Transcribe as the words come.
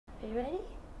Are you ready?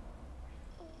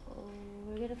 Oh,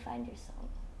 we're gonna find your song.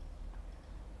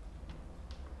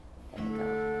 There we go.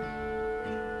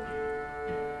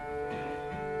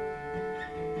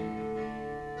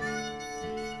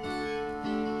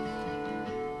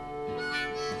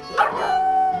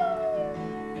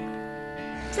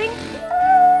 Sing.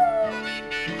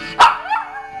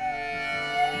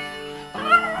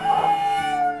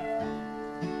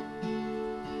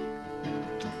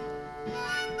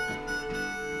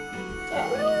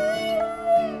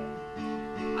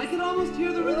 I could almost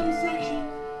hear the rhythm section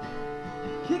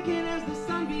kicking as the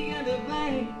sun began to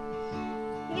blaze.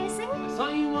 You gonna sing? I saw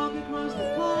you walk across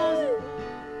the plaza.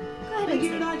 Go ahead and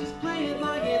Figured sing. I'd just play it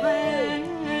like it lay.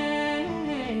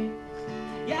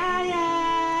 Yeah,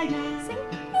 yeah, yeah. Sing.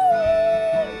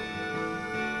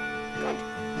 Good.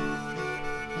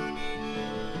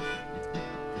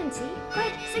 And see? Go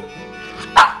ahead, sing.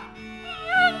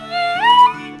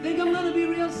 Think I'm gonna be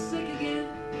real sick again.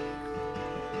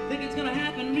 Think it's gonna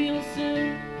happen real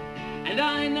soon. And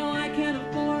I know I can't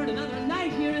afford another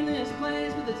night here in this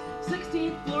place with its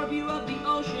 16th floor view of the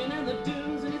ocean and the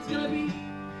dunes. And it's gonna be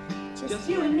just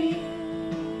you and me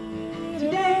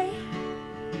today.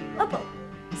 Opal,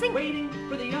 sing. Waiting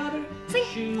for the other Sing.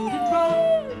 shoe to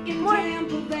drop in More.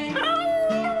 Tampa Bay.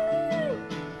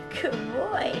 Good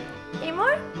boy. Any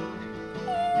more?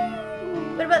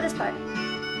 What about this part?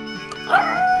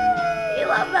 You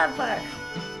love that part.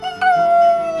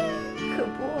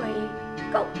 Good boy.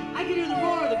 Go. I can hear the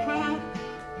roar of the crowd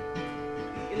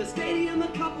in the stadium a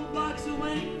couple blocks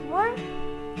away. More?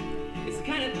 It's the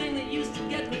kind of thing that used to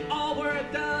get me all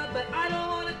worked up, but I don't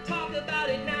want to talk about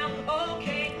it now.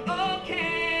 Okay,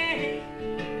 okay.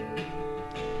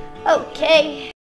 Okay.